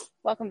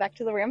welcome back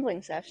to the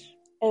Rambling Sesh.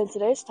 And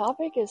today's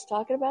topic is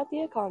talking about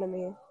the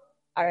economy.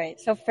 Alright,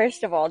 so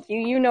first of all, do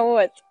you know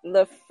what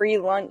the free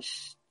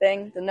lunch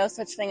thing, the no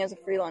such thing as a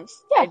free lunch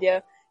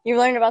idea? You've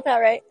learned about that,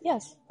 right?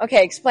 Yes.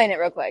 Okay, explain it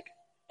real quick.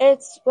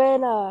 It's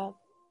when,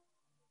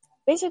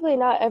 basically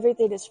not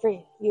everything is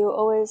free. You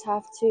always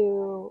have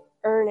to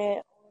earn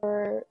it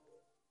or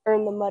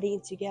earn the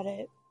money to get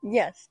it.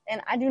 Yes,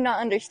 and I do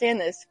not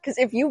understand this, because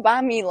if you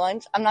buy me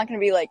lunch, I'm not going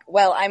to be like,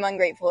 well, I'm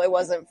ungrateful, it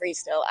wasn't free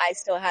still. I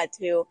still had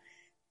to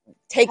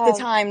take the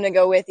time to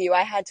go with you.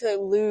 I had to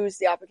lose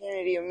the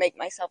opportunity to make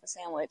myself a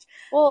sandwich.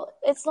 Well,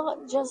 it's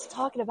not just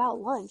talking about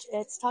lunch.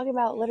 It's talking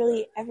about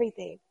literally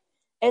everything.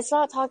 It's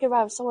not talking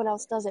about if someone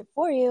else does it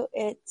for you.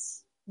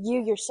 It's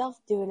you yourself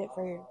doing it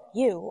for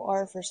you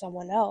or for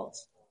someone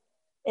else.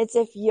 It's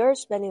if you're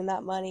spending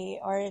that money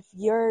or if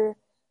you're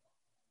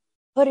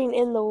putting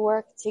in the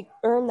work to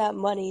earn that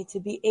money to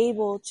be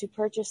able to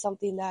purchase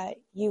something that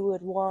you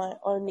would want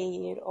or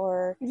need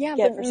or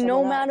get for someone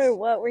no else. matter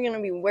what, we're going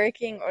to be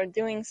working or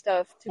doing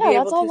stuff to be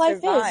able to survive. Yeah,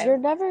 that's all life is. You're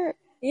never,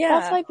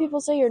 that's why people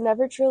say you're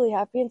never truly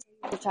happy until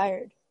you're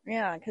retired.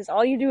 Yeah, because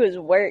all you do is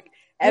work.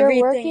 You're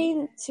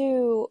working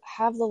to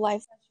have the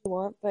life that you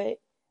want, but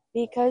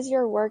because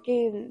you're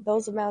working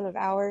those amount of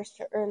hours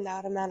to earn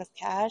that amount of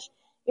cash,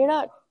 you're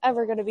not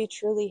ever going to be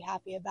truly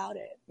happy about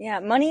it. Yeah,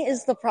 money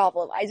is the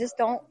problem. I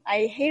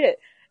hate it.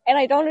 And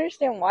I don't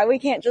understand why we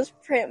can't just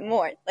print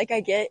more. Like,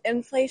 I get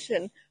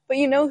inflation, but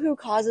you know who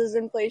causes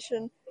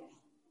inflation?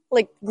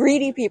 Like,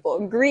 greedy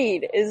people.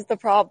 Greed is the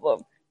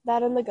problem.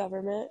 That and the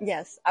government.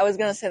 Yes, I was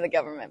going to say the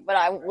government, but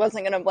I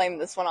wasn't going to blame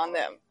this one on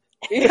them.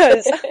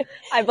 Because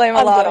I blame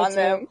a lot on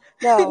them.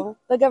 No,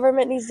 the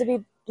government needs to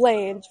be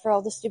blamed for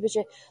all the stupid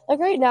shit. Like,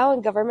 right now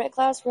in government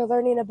class, we're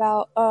learning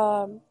about,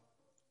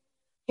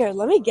 here,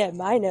 let me get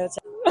my notes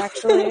out,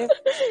 actually.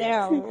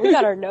 Damn, we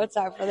got our notes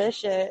out for this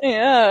shit.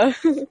 Yeah.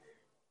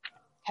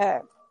 Okay.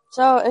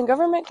 So, in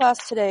government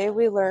class today,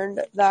 we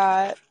learned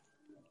that,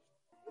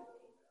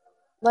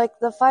 like,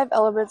 the 5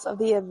 elements of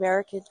the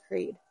American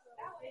Creed.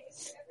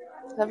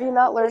 Have you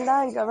not learned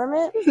that in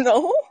government?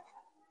 No.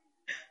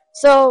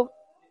 So,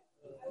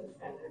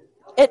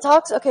 it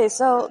talks, okay,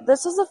 so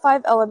this is the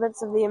 5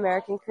 elements of the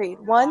American Creed.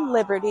 1,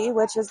 liberty,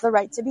 which is the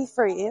right to be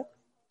free.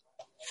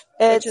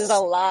 Which is a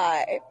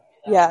lie.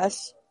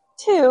 Yes.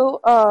 2,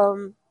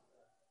 I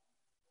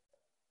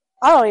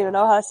don't even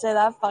know how to say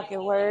that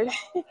fucking word.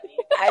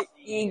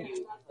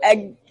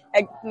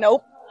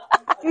 Nope.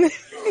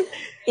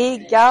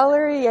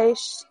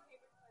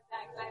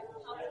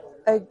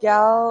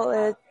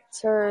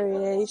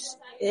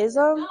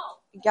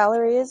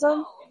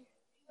 Egalitarianism,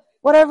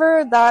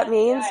 whatever that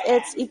means.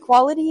 It's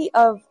equality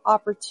of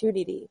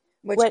opportunity.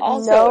 Which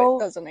also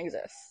doesn't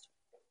exist.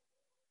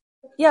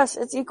 Yes,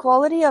 it's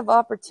equality of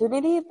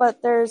opportunity,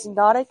 but there's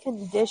not a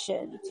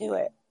condition to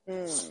it.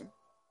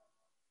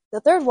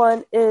 The 3rd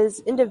one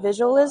is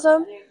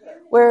individualism,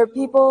 where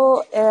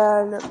people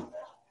can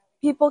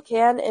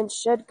and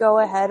should go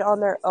ahead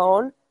on their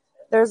own.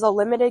 There's a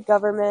limited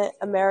government,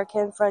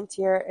 American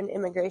frontier, and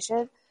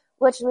immigration,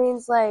 which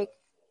means, like,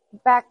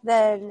 back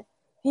then,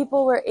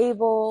 people were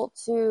able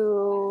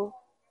to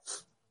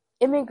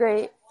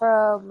immigrate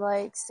from,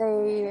 like,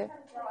 say,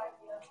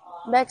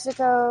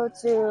 Mexico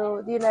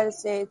to the United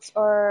States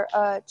or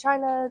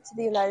China to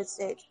the United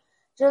States,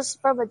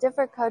 just from a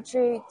different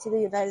country to the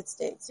United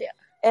States. Yeah.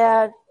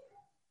 And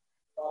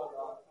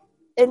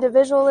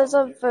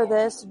individualism for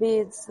this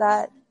means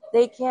that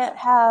they can't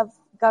have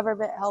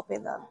government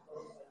helping them.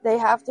 They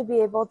have to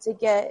be able to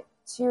get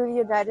to the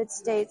United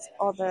States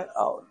on their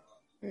own.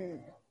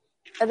 And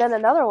then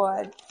another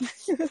one,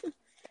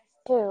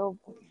 two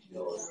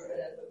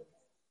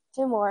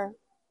more.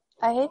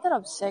 I hate that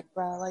I'm sick,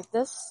 bro. Like,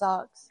 this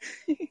sucks.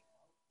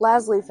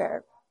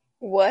 Laissez-faire.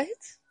 What?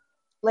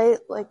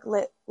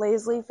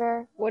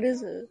 Laissez-faire. What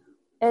is it?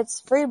 It's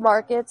free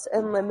markets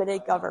and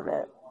limited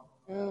government.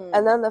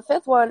 And then the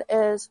 5th one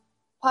is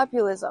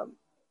populism,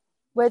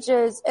 which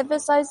is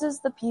emphasizes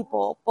the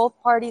people. Both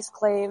parties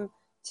claim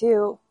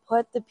to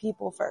put the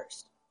people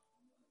first.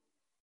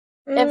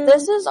 If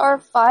this is our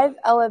 5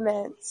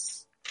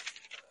 elements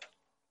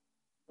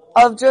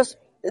of just,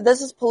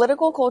 this is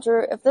political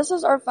culture, if this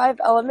is our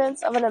 5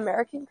 elements of an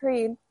American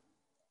creed,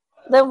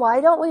 then why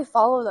don't we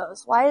follow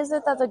those? Why is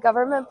it that the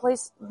government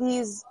placed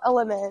these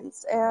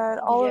elements and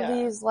all of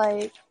these,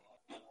 like,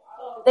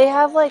 they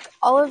have, like,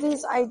 all of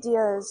these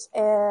ideas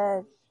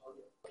and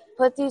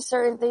put these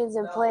certain things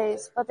in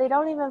place, but they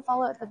don't even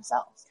follow it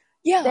themselves.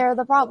 Yeah. They're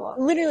the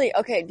problem. Literally,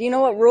 okay, do you know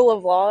what rule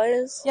of law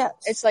is? Yes.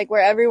 It's like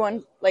where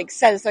everyone, like,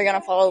 says they're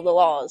gonna follow the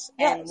laws,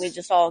 and Yes. we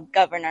just all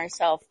govern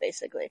ourselves,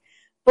 basically.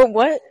 But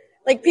what?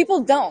 Like,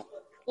 people don't.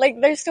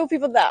 Like, there's still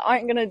people that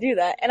aren't gonna do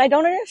that, and I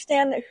don't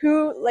understand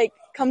who, like,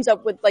 comes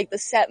up with, like, the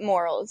set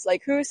morals.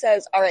 Like, who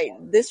says, alright,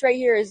 this right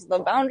here is the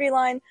boundary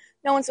line,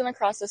 no one's gonna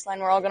cross this line,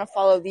 we're all gonna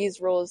follow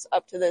these rules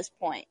up to this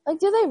point. Like,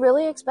 do they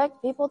really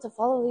expect people to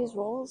follow these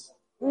rules?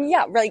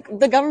 Yeah, like,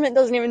 the government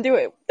doesn't even do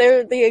it.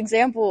 They're the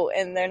example,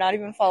 and they're not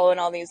even following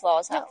all these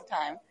laws half the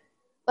time.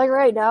 Like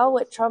right now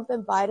with Trump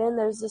and Biden,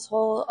 there's this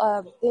whole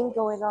thing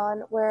going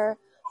on where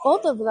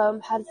both of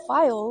them had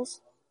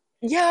files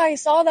Yeah, I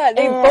saw that.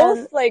 They and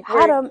both like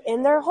had were. them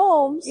in their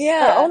homes, their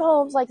Yeah, own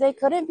homes. Like they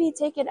couldn't be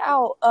taken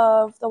out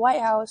of the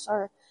White House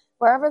or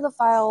wherever the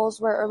files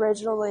were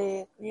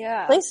originally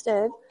yeah. placed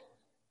in,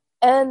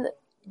 and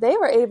they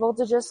were able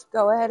to just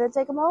go ahead and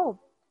take them home.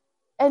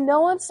 And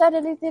no one said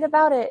anything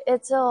about it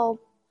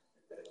until,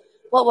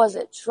 what was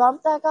it,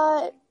 Trump that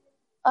got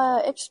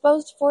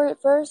exposed for it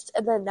first,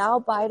 and then now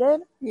Biden.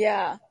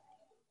 Yeah.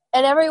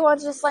 And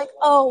everyone's just like,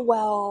 oh,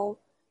 well,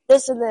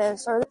 this and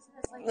this, or this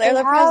and this. Like,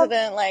 They're the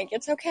president, like,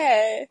 it's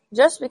okay.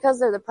 Just because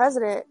they're the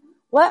president,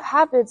 what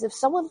happens if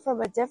someone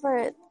from a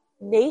different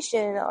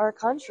nation or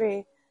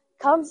country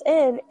comes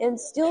in and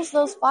steals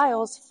those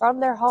files from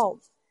their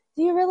home?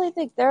 Do you really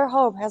think their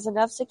home has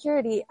enough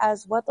security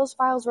as what those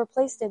files were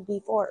placed in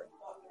before?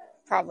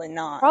 Probably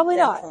not. Probably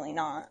not. Definitely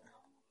not.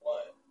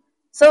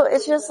 So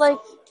it's just like,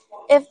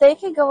 if they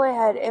could go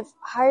ahead, if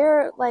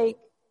higher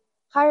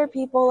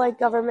people like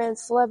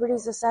governments,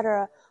 celebrities,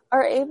 etc.,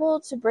 are able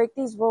to break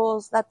these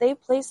rules that they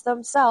place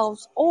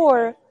themselves,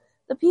 or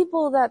the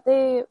people that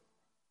they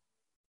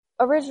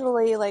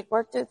originally like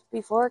worked with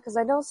before, because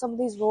I know some of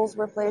these rules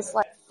were placed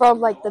like from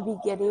like the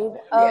beginning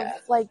of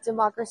like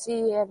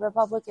democracy and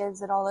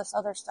Republicans and all this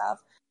other stuff.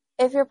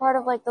 If you're part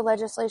of like the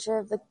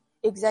legislative, the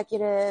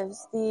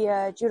executives,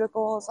 the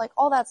judicals, like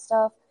all that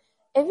stuff,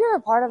 if you're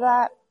a part of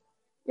that,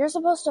 you're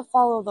supposed to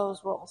follow those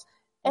rules.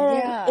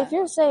 And if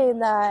you're saying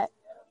that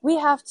we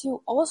have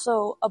to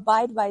also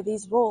abide by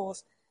these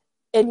rules,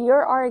 and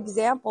you're our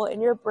example,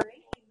 and you're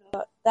breaking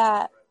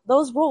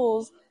those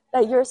rules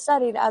that you're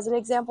setting as an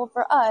example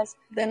for us,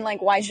 then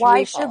like why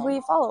should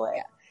we follow it?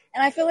 Yeah.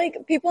 And I feel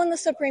like people in the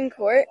Supreme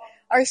Court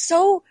are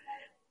so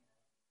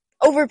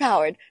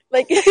overpowered.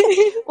 Like,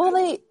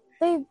 well,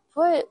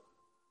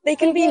 they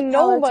can be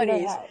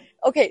nobodies.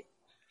 Okay,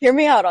 hear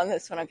me out on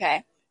this one,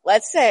 okay?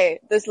 Let's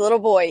say this little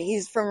boy,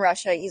 he's from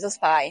Russia, he's a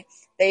spy.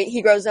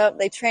 He grows up,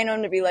 they train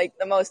him to be like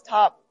the most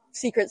top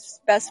secret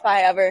best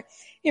spy ever.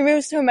 He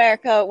moves to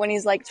America when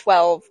he's like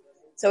 12.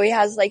 So he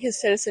has like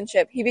his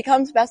citizenship. He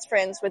becomes best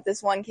friends with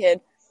this one kid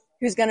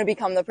who's going to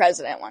become the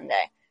president one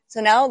day. So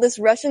now this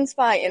Russian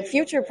spy and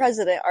future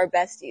president are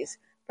besties.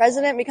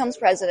 President becomes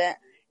president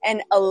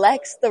and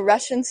elects the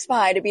Russian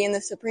spy to be in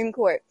the Supreme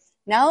Court.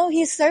 Now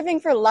he's serving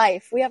for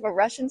life. We have a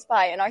Russian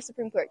spy in our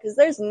Supreme Court because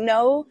there's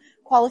no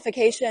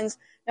qualifications,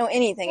 no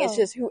anything. It's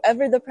just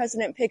whoever the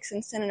president picks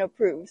and Senate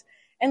approves.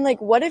 And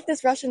like, what if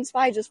this Russian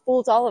spy just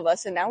fools all of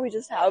us and now we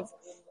just have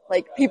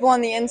like people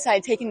on the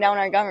inside taking down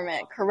our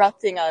government,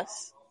 corrupting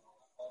us?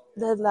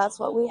 Then that's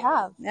what we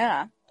have.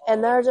 Yeah.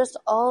 And they're just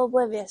all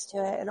oblivious to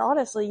it. And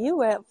honestly, you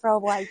went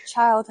from like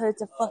childhood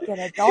to fucking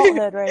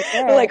adulthood right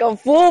there. Like a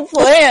full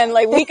plan.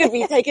 Like we could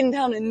be taken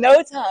down in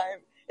no time.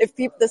 If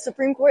the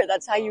Supreme Court,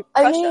 that's how you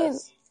crush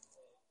us.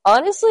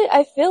 Honestly,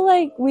 I feel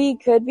like we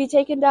could be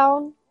taken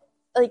down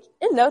like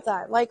in no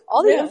time. Like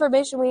all the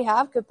information we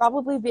have could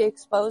probably be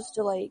exposed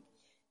to like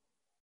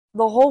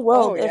the whole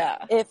world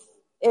if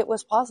it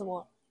was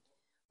possible.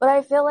 But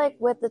I feel like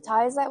with the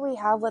ties that we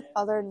have with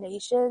other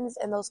nations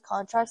and those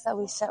contracts that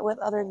we set with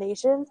other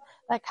nations,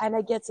 that kind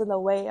of gets in the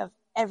way of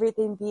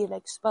everything being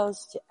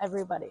exposed to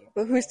everybody.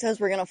 But who says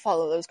we're going to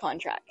follow those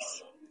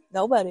contracts?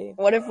 Nobody.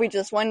 What if we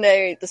just one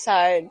day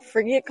decide,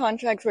 forget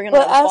contracts, we're going to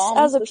bomb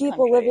as a this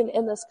people country? living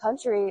in this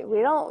country,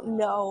 we don't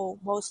know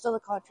most of the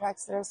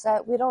contracts that are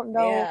set. We don't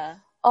know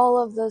all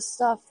of the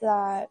stuff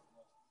that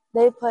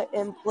they put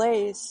in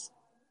place.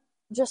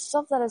 Just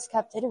stuff that is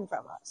kept hidden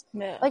from us.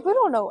 Yeah. Like, we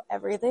don't know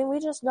everything. We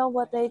just know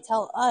what they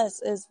tell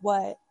us is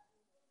what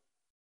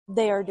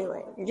they are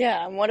doing.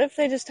 Yeah, and what if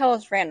they just tell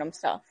us random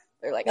stuff?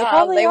 They're like, they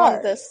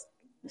want this.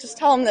 Just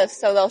tell them this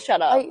so they'll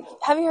shut up. Like,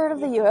 have you heard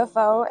of the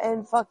UFO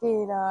in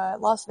fucking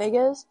Las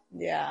Vegas?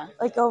 Yeah.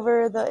 Like,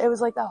 it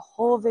was like that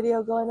whole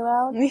video going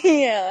around?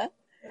 Yeah.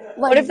 Like,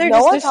 what if they're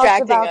no just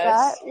distracting us?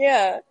 That.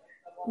 Yeah.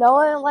 No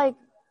one, like,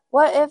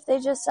 what if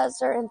they just said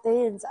certain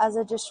things as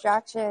a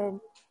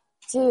distraction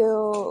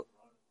to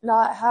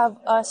not have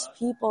us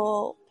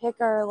people pick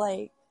our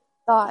like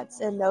thoughts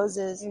and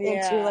noses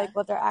into like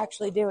what they're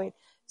actually doing?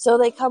 So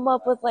they come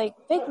up with like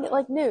fake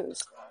like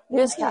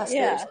newscasters.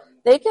 Yeah.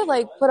 They could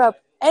like put up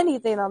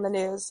anything on the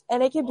news,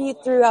 and it could be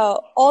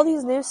throughout all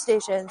these news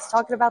stations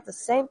talking about the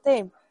same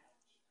thing.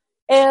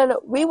 And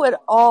we would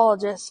all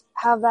just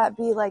have that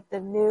be like the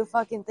new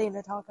fucking thing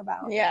to talk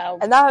about. Yeah.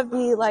 And that would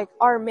be like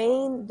our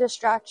main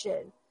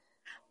distraction.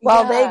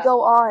 While they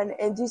go on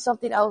and do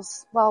something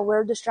else while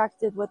we're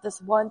distracted with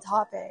this one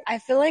topic. I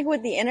feel like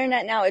with the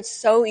internet now, it's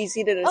so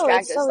easy to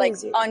distract us. Like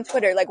on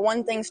Twitter, like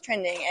one thing's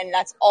trending and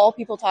that's all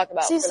people talk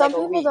about. See, for some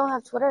like people don't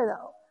have Twitter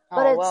though.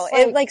 But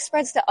it like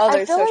spreads to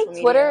other social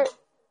media.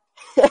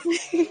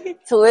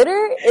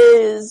 Twitter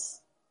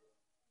is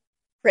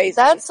crazy.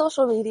 That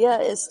social media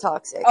is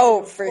toxic.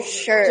 Oh, for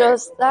sure.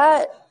 Just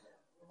that,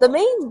 the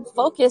main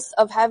focus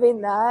of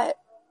having that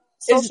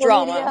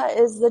social media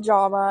is the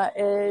drama,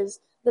 is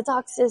the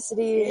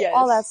toxicity,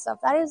 all that stuff.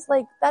 That is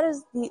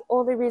the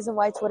only reason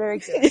why Twitter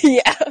exists.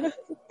 Yeah.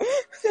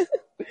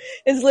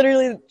 is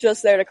literally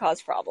just there to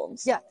cause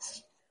problems.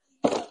 Yes.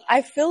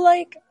 I feel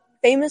like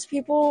famous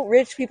people,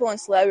 rich people, and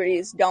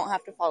celebrities don't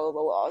have to follow the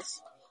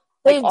laws.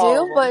 They Like, all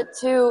of do, them. but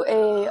to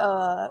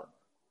a,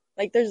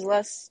 Like, there's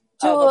less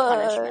to of a a,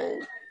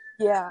 punishment.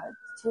 yeah,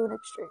 to an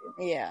extreme.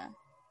 Yeah.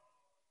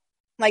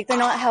 Like, they're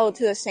not held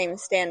to the same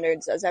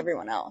standards as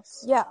everyone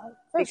else. Yeah,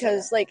 for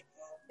Because, sure. like,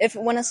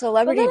 when a But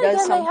celebrity then does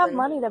again, something... they have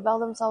money to bail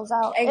themselves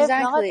out.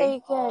 Exactly. If not,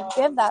 they could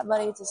give that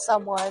money to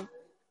someone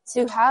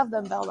to have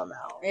them bail them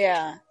out.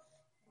 Yeah.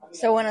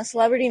 So when a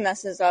celebrity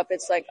messes up,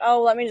 it's like,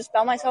 oh, let me just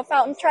bail myself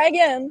out and try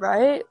again.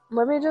 Right?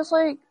 Let me just,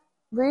 like,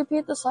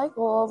 repeat the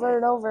cycle over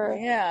and over.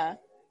 Yeah.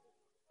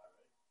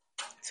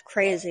 It's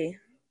crazy.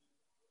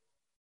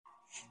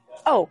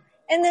 Oh,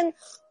 and then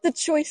the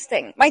choice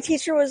thing. My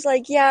teacher was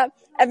like, yeah,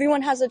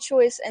 everyone has a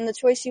choice, and the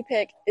choice you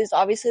pick is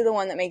obviously the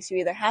one that makes you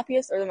either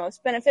happiest or the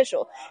most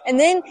beneficial. And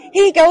then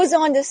he goes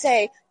on to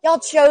say, y'all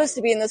chose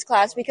to be in this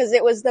class because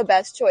it was the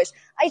best choice.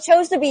 I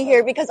chose to be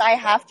here because I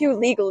have to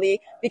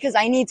legally, because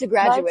I need to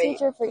graduate. My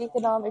teacher for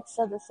economics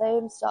said the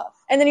same stuff.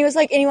 And then he was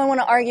like, anyone want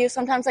to argue?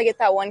 Sometimes I get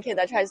that one kid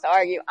that tries to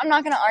argue. I'm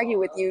not going to argue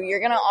with you. You're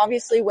going to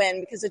obviously win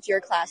because it's your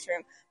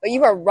classroom. But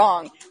you are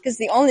wrong, because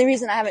the only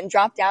reason I haven't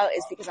dropped out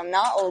is because I'm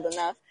not old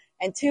enough.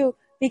 And two,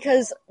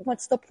 because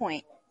what's the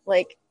point?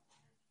 Like,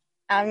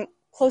 I'm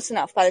close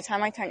enough by the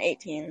time I turn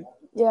 18.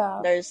 Yeah.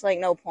 There's, like,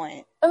 no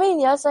point. I mean,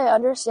 yes, I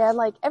understand,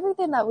 like,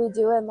 everything that we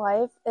do in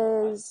life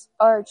is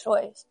our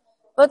choice.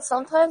 But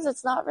sometimes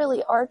it's not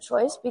really our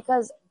choice,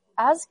 because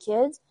as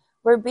kids,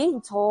 we're being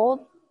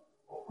told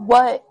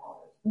what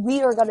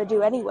we are going to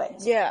do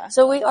anyways. Yeah.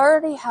 So we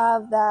already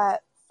have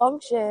that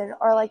function,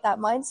 or like that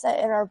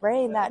mindset in our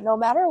brain, that no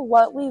matter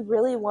what we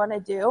really want to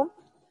do,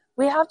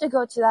 we have to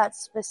go to that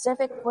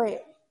specific point.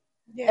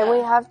 Yeah. And we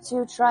have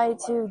to try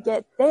to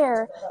get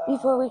there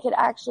before we could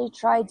actually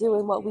try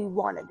doing what we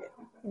want to do.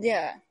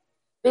 Yeah.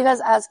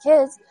 Because as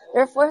kids,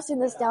 they're forcing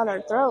this down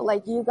our throat.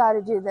 Like, you got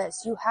to do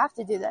this. You have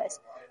to do this.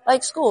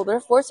 Like school, they're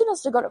forcing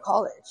us to go to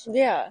college.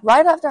 Yeah.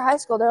 Right after high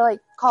school, they're like,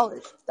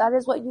 college. That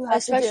is what you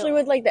have to do. Especially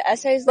with, like, the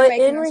essays they're But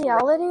making us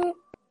work.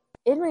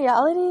 in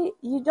reality,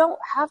 you don't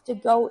have to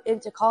go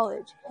into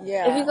college.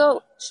 Yeah. If you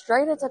go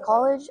straight into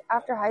college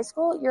after high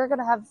school, you're going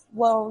to have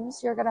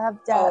loans. You're going to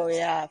have debts. Oh,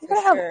 yeah, You're for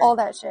going to have sure. all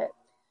that shit.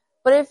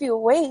 But if you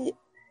wait,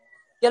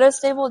 get a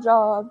stable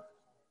job.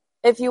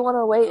 If you want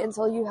to wait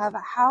until you have a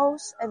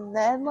house and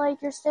then, like,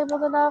 you're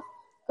stable enough,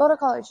 go to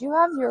college. You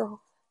have your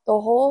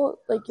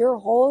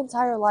whole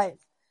entire life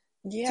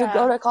to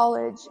go to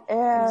college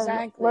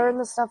and learn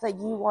the stuff that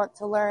you want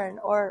to learn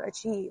or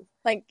achieve.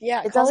 Like,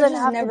 yeah, it college doesn't is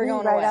have never to be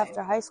going right away.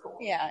 after high school.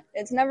 Yeah,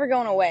 it's never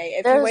going away.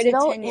 If There's you waited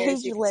no 10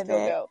 years, you can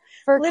still go.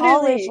 For Literally.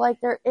 college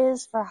like there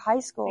is for high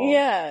school.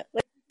 Yeah,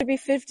 like, you could be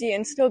 50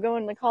 and still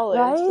going to college.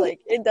 Right? Like,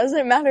 it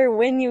doesn't matter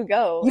when you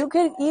go. You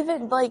could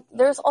even, like,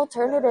 there's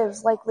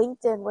alternatives like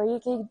LinkedIn where you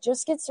can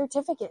just get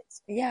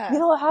certificates. Yeah. You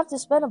don't have to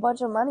spend a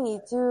bunch of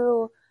money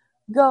to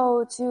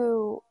go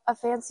to a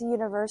fancy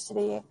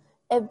university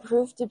and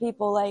prove to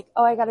people, like,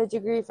 oh, I got a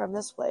degree from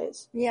this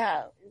place.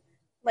 Yeah.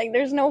 Like,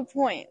 there's no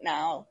point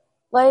now.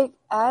 Like,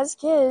 as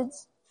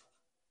kids,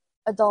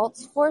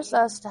 adults force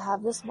us to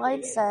have this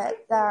mindset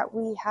that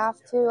we have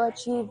to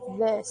achieve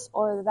this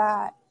or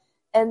that.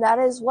 And that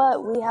is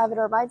what we have in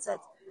our mindsets.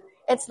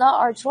 It's not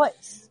our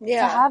choice to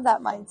have that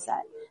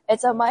mindset.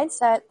 It's a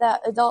mindset that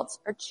adults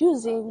are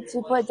choosing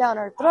to put down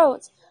our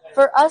throats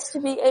for us to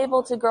be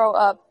able to grow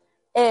up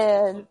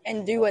and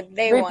do what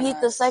they want.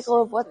 Repeat the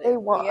cycle of what they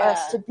want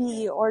us to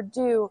be or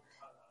do.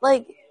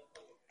 Like,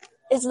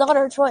 it's not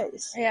our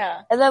choice.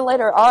 Yeah. And then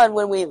later on,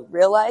 when we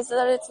realize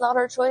that it's not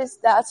our choice,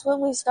 that's when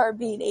we start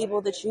being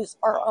able to choose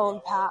our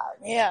own path.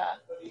 Yeah.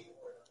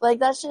 Like,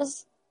 that's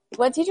just,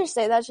 when teachers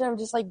say that shit, I'm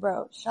just like,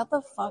 bro, shut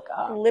the fuck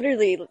up.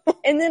 Literally.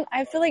 And then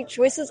I feel like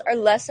choices are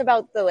less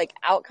about the, like,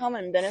 outcome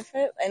and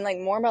benefit and, like,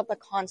 more about the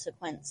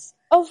consequence.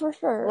 Oh, for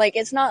sure. Like,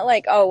 it's not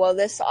like, oh, well,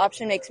 this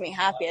option makes me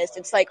happiest.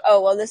 It's like,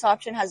 oh, well, this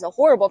option has a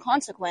horrible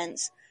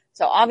consequence,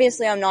 so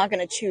obviously I'm not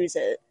going to choose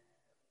it.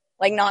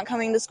 Like, not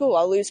coming to school.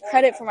 I'll lose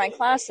credit for my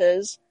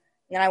classes,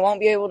 and then I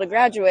won't be able to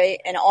graduate,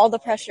 and all the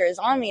pressure is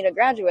on me to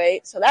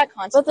graduate, so that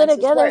consequence But then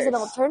again, is worse. there's an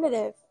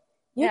alternative.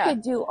 You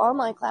could do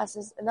online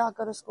classes and not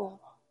go to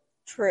school.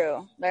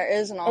 True. There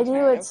is an alternative.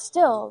 And you would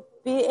still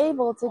be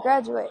able to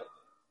graduate.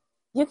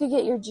 You could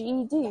get your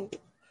GED.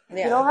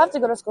 Yeah. You don't have to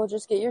go to school,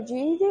 just get your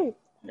GED.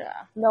 Yeah.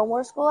 No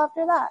more school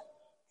after that.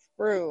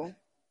 True.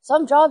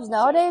 Some jobs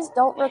nowadays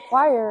don't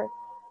require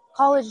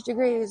college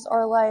degrees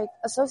or, like,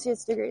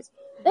 associate's degrees.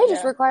 They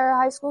just require a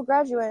high school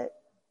graduate.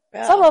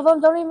 Yeah. Some of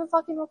them don't even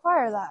fucking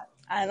require that.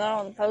 I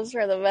know. Those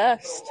are the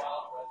best.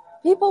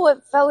 People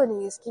with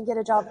felonies can get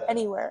a job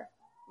anywhere.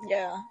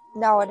 Yeah.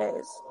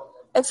 Nowadays.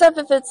 Except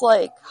if it's,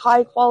 like,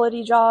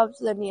 high-quality jobs,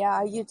 then,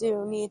 yeah, you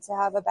do need to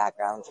have a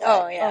background check.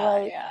 Oh, yeah,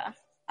 but, like, yeah.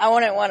 I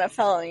wouldn't want a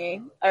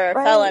felony, or a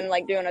felon,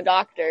 like, doing a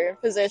doctor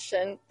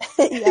position.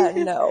 Yeah,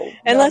 no.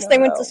 Unless they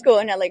went to school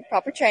and had, like,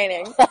 proper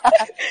training.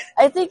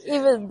 I think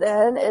even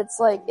then, it's,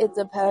 like, it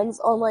depends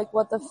on, like,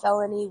 what the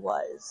felony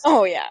was.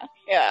 Oh, yeah,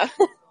 yeah.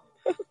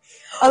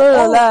 Other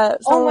than that,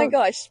 oh my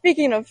gosh,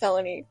 speaking of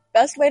felony,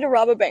 best way to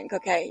rob a bank,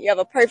 okay? You have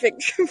a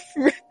perfect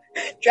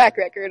track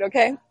record,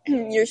 okay?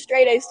 You're a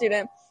straight A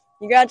student,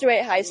 you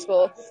graduate high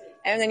school,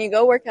 and then you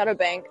go work at a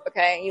bank,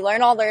 okay? You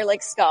learn all their,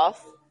 like,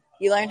 stuff.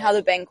 You learn how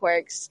the bank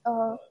works.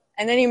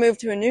 And then you move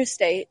to a new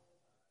state,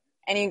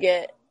 and you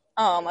get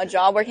a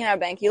job working at a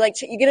bank. You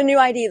get a new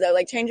ID, though.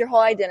 Like, change your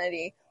whole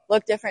identity,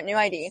 look different, new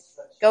ID,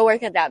 go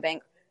work at that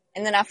bank.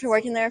 And then after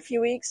working there a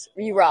few weeks,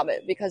 you rob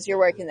it because you're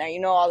working there.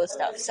 You know all the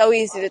stuff. So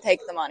easy to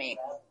take the money.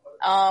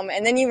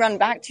 And then you run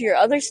back to your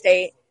other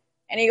state,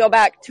 and you go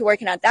back to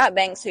working at that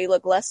bank so you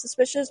look less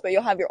suspicious, but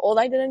you'll have your old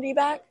identity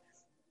back.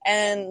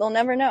 And they'll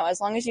never know,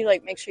 as long as you,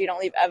 like, make sure you don't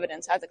leave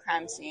evidence at the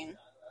crime scene.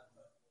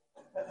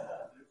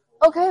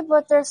 Okay,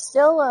 but there's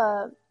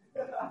still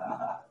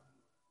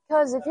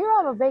because if you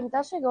rob a bank,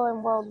 that should go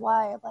in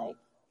worldwide. Like,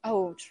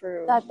 oh,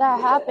 true. That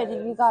happened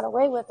and you got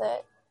away with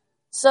it.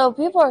 So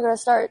people are going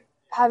to start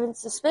having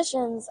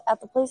suspicions at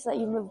the place that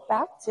you moved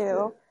back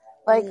to.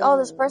 Like, oh,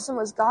 this person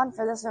was gone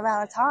for this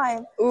amount of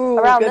time.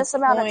 Around this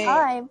amount of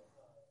time,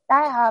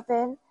 that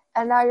happened.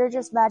 And now you're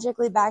just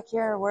magically back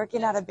here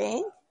working at a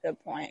bank? Good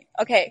point.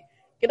 Okay,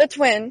 get a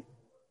twin.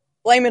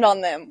 Blame it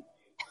on them.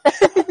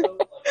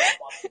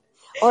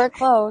 Or a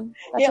clone.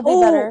 That should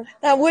be better.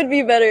 That would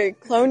be better.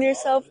 Clone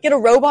yourself. Get a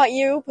robot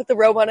you. Put the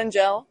robot in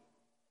jail.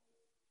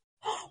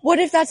 What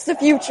if that's the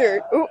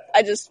future? Ooh,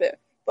 I just spit.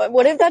 But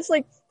what if that's,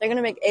 like, they're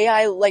gonna make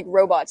AI, like,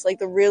 robots, like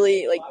the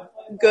really, like,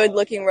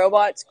 good-looking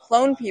robots,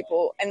 clone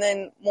people, and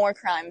then more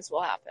crimes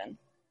will happen.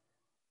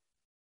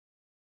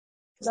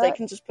 Because they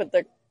can just put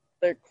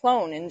their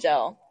clone in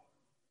jail.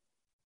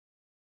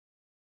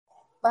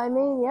 I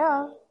mean,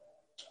 yeah.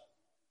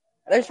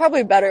 There's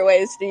probably better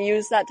ways to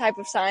use that type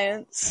of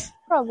science.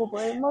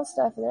 Probably, most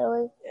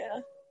definitely. Yeah.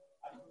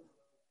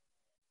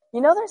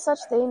 You know there's such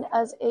thing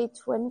as a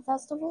twin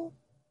festival?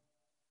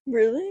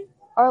 Really?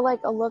 Or like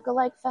a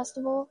look-alike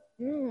festival?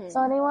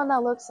 So anyone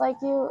that looks like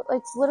you,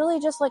 it's literally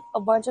just like a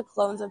bunch of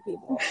clones of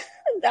people.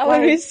 That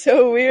would be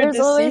so weird to see.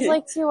 There's always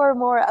like 2 or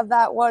more of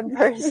that one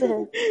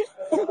person.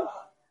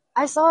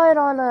 I saw it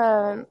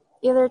on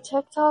either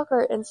TikTok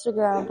or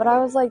Instagram, but I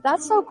was like,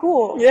 that's so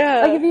cool.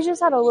 Yeah. Like if you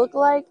just had a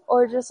lookalike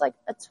or just like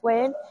a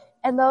twin,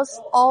 and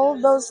all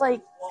those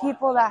like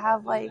people that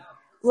have like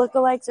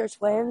lookalikes or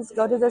twins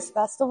go to this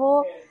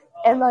festival,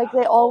 and like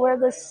they all wear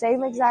the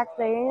same exact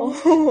thing.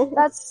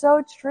 That's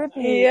so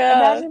trippy.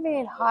 Yeah. Imagine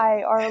being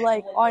high or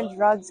like on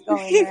drugs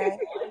going there.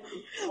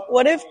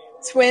 What if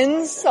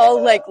twins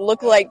all like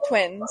look like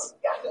twins?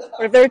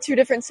 What if there were 2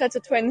 different sets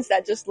of twins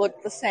that just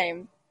looked the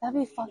same? That'd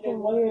be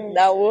fucking weird.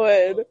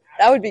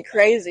 That would be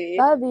crazy.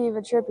 That'd be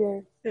even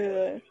trippier.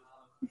 Yeah.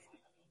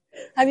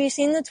 Have you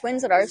seen the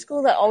twins at our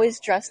school that always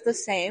dress the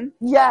same?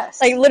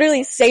 Yes. Like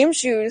literally same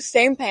shoes,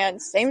 same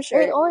pants, same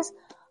shirt.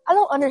 I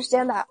don't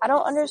understand that. I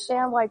don't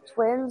understand why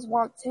twins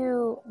want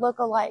to look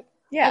alike.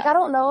 Yeah. Like, I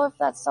don't know if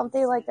that's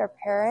something like their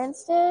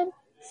parents did.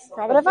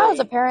 Probably. But if I was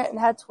a parent and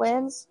had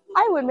twins,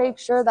 I would make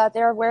sure that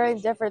they're wearing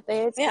different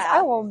things. Yeah.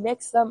 I will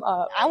mix them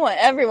up. I want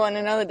everyone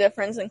to know the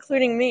difference,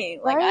 including me.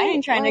 Like, right? I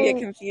ain't trying to get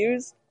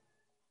confused.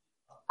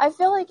 I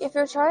feel like if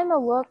you're trying to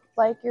look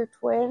like your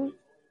twin,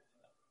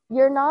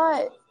 you're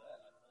not...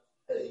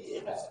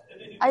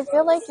 I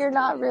feel like you're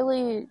not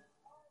really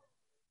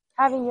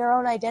having your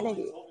own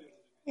identity.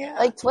 Yeah.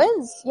 Like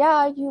twins,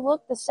 yeah, you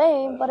look the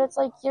same, but it's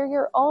like you're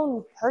your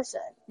own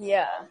person.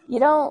 Yeah.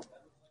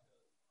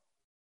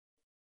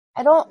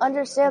 I don't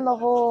understand the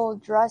whole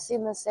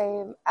dressing the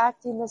same,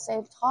 acting the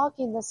same,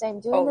 talking the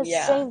same, doing the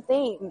same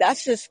thing.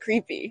 That's just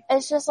creepy.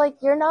 It's just like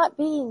you're not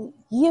being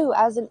you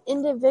as an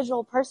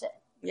individual person.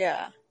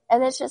 Yeah.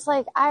 And it's just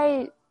like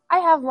I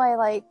have my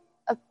like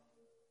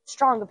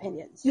strong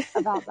opinions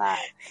about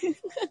that.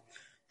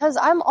 Because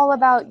I'm all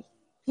about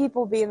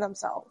people being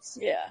themselves.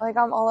 Yeah. Like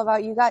I'm all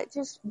about you guys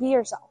just be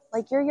yourself.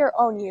 Like you're your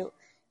own you.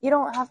 You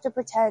don't have to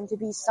pretend to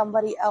be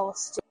somebody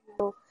else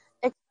to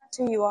accept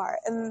who you are.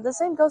 And the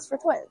same goes for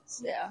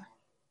twins. Yeah.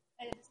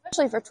 And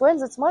especially for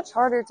twins, it's much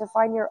harder to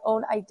find your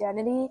own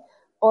identity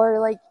or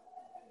like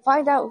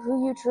find out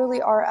who you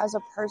truly are as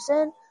a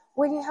person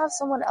when you have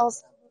someone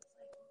else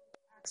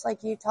that acts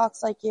like you,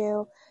 talks like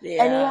you, and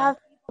you have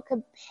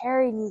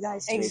comparing you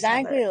guys to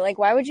exactly. each other. Like,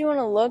 why would you want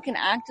to look and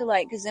act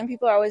alike? Because then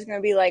people are always going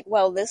to be like,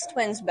 well, this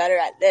twin's better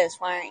at this.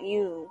 Why aren't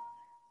you?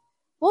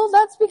 Well,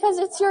 that's because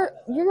it's you're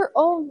your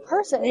own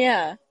person.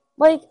 Yeah.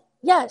 Like,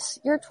 yes,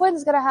 your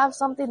twin's going to have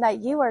something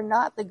that you are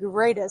not the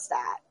greatest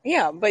at.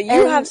 Yeah, but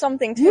you have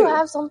something too. You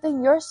have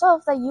something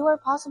yourself that you are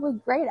possibly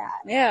great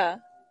at. Yeah.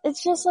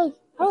 It's just like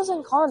pros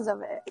and cons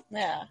of it.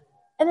 Yeah.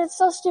 And it's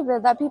so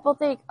stupid that people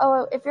think,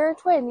 oh, if you're a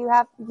twin,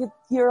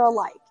 you're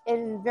alike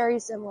and very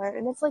similar.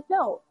 And it's like,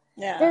 no.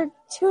 Yeah. They're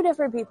 2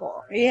 different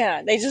people.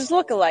 Yeah, they just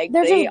look alike.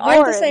 They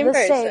aren't the same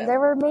person. They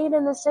were made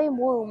in the same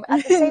womb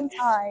at the same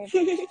time.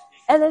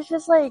 And it's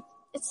just like,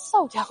 it's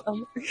so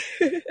dumb.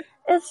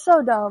 It's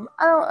so dumb.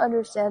 I don't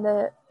understand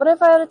it. But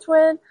if I had a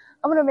twin,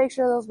 I'm gonna make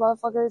sure those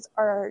motherfuckers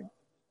are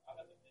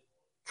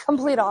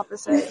complete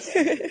opposites.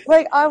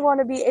 Like, I want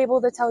to be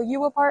able to tell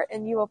you apart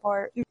and you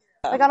apart.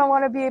 Like, I don't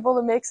want to be able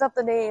to mix up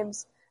the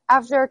names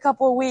after a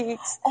couple of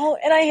weeks. Oh,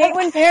 and I hate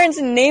when parents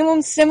name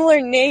them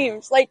similar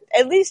names. Like,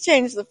 at least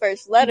change the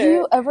first letter. Do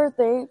you ever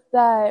think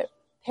that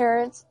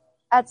parents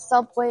at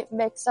some point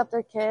mix up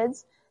their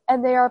kids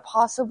and they are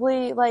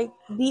possibly, like,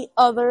 the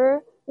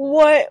other?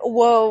 What?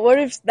 Whoa, what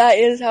if that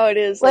is how it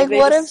is? Like, they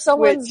what just if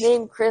someone's switched.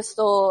 named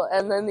Crystal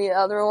and then the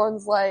other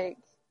one's, like,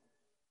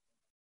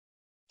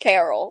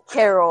 Carol.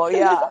 Carol,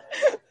 yeah.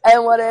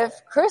 And what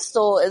if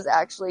Crystal is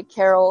actually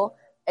Carol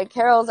and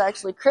Carol's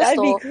actually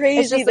Crystal? That'd be crazy.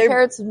 It's just the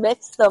parents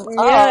mixed them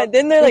up. Yeah,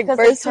 then they're like because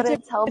birth they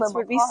couldn't tell them certificates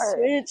would be apart.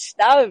 switched.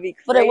 That would be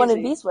crazy. But it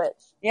wouldn't be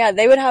switched. Yeah,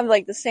 they would have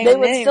like the same They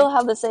name. would still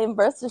have the same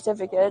birth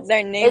certificates.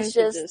 Their names It's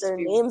just would their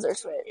be... names are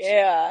switched.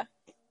 Yeah.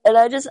 And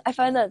I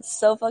find that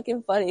so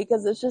fucking funny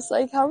because it's just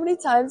like, how many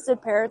times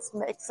did parents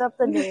mix up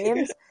the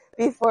names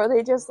before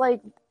they just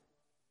like,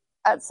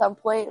 at some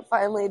point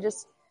finally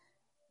just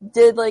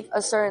did like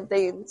a certain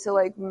thing to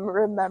like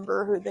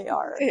remember who they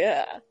are.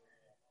 Yeah.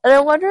 And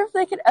I wonder if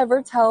they could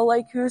ever tell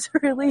like who's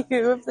really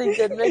who if they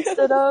did mix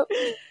it up.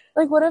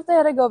 Like, what if they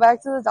had to go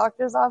back to the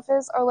doctor's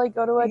office or like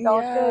go to a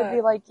doctor and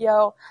be like,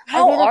 yo,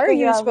 how are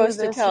you supposed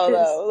to tell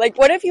though? Like,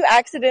 what if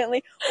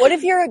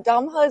your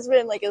dumb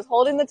husband like is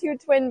holding the two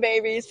twin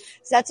babies,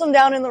 sets them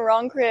down in the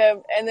wrong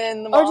crib, and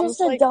then the mom's or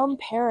just a dumb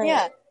parent.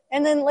 Yeah.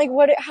 And then like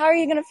how are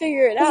you gonna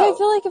figure it out? Because I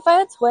feel like if I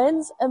had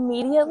twins,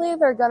 immediately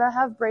they're gonna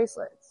have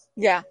bracelets.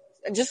 Yeah.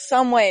 Just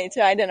some way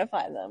to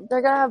identify them.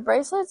 They're gonna have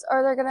bracelets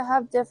or they're gonna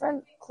have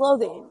different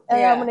clothing.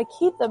 And I'm gonna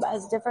keep them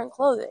as different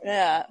clothing.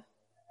 Yeah.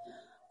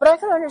 But I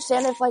can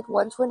understand if like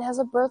one twin has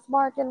a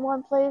birthmark in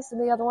one place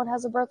and the other one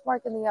has a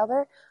birthmark in the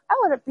other. I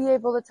wouldn't be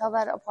able to tell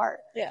that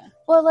apart. Yeah.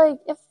 But like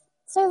if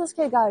say this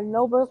kid got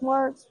no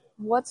birthmarks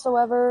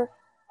whatsoever,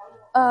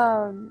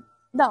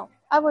 no,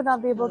 I would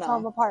not be able to tell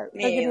them apart.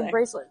 They're getting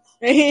bracelets.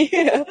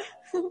 Yeah.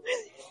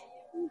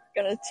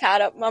 Gonna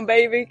tat up my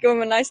baby, give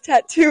him a nice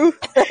tattoo.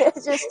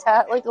 Just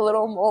tat like a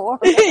little mole.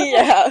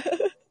 Yeah.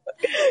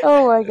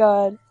 Oh my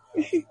god.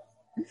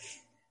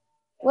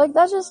 Like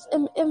that just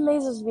it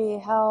amazes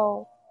me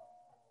how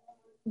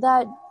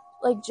that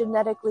like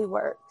genetically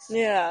works.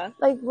 Yeah.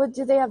 Like, what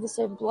do they have the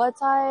same blood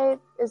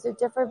type? Is it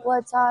different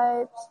blood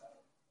types?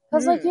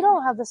 Because like you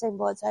don't have the same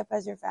blood type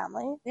as your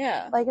family.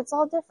 Yeah. Like it's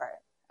all different.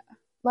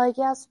 Like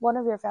yes, one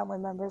of your family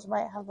members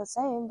might have the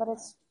same, but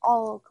it's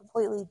all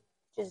completely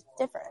just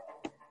different.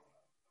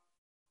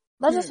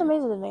 That just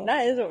amazes me.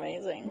 That is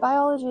amazing.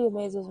 Biology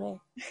amazes me.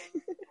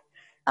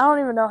 I don't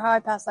even know how I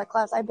passed that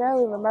class. I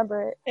barely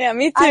remember it. Yeah,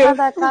 me too. I had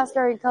that class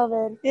during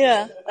COVID.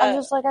 Yeah. I'm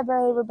just like, I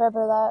barely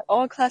remember that.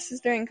 All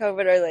classes during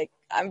COVID are like,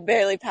 I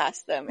barely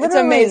passed them. Literally. It's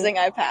amazing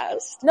I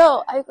passed.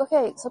 No,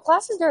 okay, so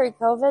classes during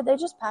COVID, they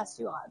just passed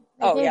you on.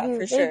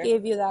 For sure. They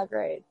gave you that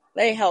grade.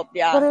 They helped,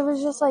 yeah. But it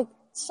was just like,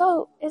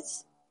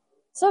 it's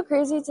so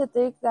crazy to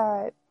think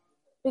that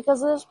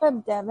because of this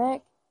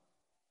pandemic,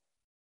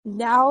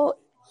 now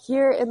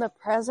here in the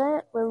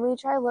present, when we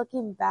try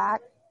looking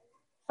back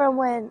from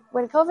when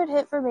COVID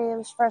hit for me, it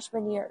was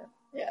freshman year.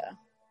 Yeah.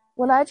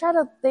 When I try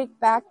to think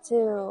back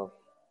to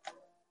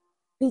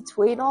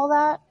between all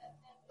that,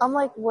 I'm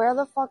like, where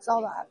the fuck's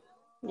all that?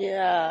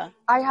 Yeah.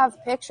 I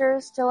have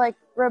pictures to like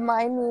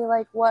remind me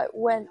like what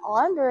went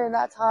on during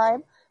that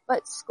time,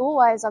 but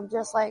school-wise, I'm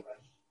just like,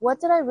 what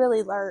did I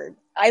really learn?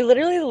 I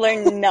literally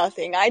learned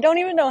nothing. I don't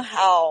even know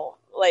how.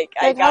 Like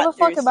I got how the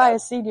fuck am I a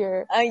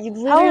senior? How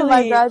am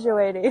I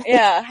graduating?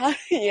 Yeah.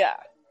 Yeah.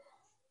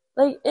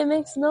 Like, it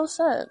makes no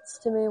sense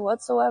to me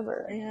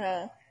whatsoever.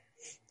 Yeah.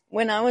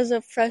 When I was a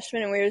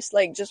freshman and we were just,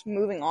 like, just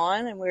moving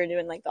on and we were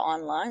doing, like, the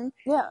online,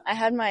 I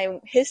had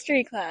my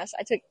history class.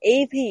 I took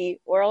AP,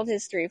 World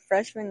History,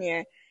 freshman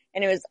year,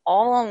 and it was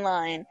all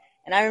online.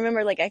 And I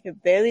remember, like, I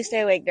could barely stay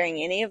awake during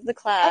any of the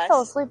class. I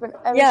fell asleep in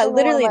every Yeah, single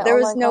literally, one of my there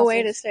was online no classes.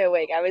 way to stay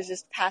awake. I was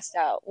just passed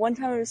out. One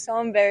time it was so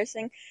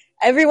embarrassing.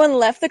 Everyone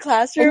left the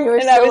classroom, and, you were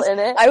and still in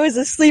it? I was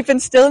asleep and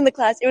still in the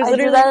class. It was I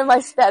literally do that in my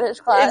Spanish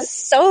class.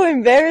 It's so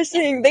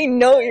embarrassing. They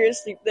know you're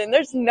asleep then.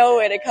 There's no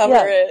way to cover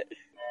it.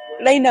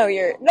 They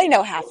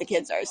know half the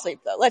kids are asleep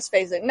though. Let's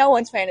face it. No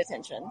one's paying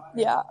attention.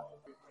 Yeah.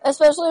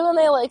 Especially when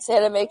they like say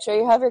to make sure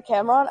you have your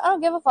camera on. I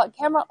don't give a fuck.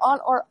 Camera on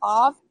or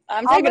off.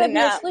 I'm taking a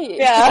nap. Asleep.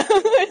 Yeah.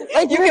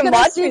 Like you can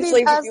watch me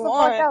sleep if you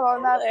want.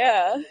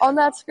 On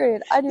that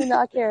screen. I do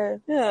not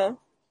care. Yeah.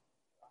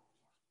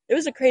 It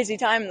was a crazy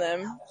time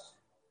then.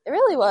 It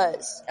really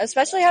was.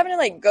 Especially having to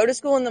like go to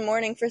school in the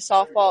morning for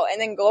softball and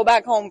then go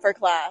back home for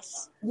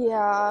class.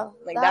 Yeah.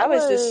 Like that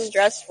was just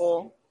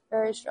stressful.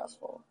 Very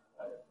stressful.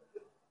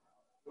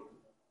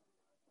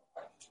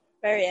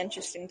 Very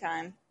interesting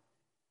time.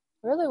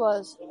 It really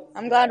was.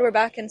 I'm glad we're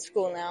back in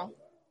school now.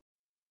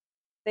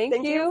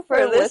 Thank you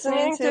for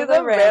listening to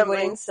the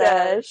Rambling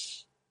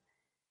Sesh.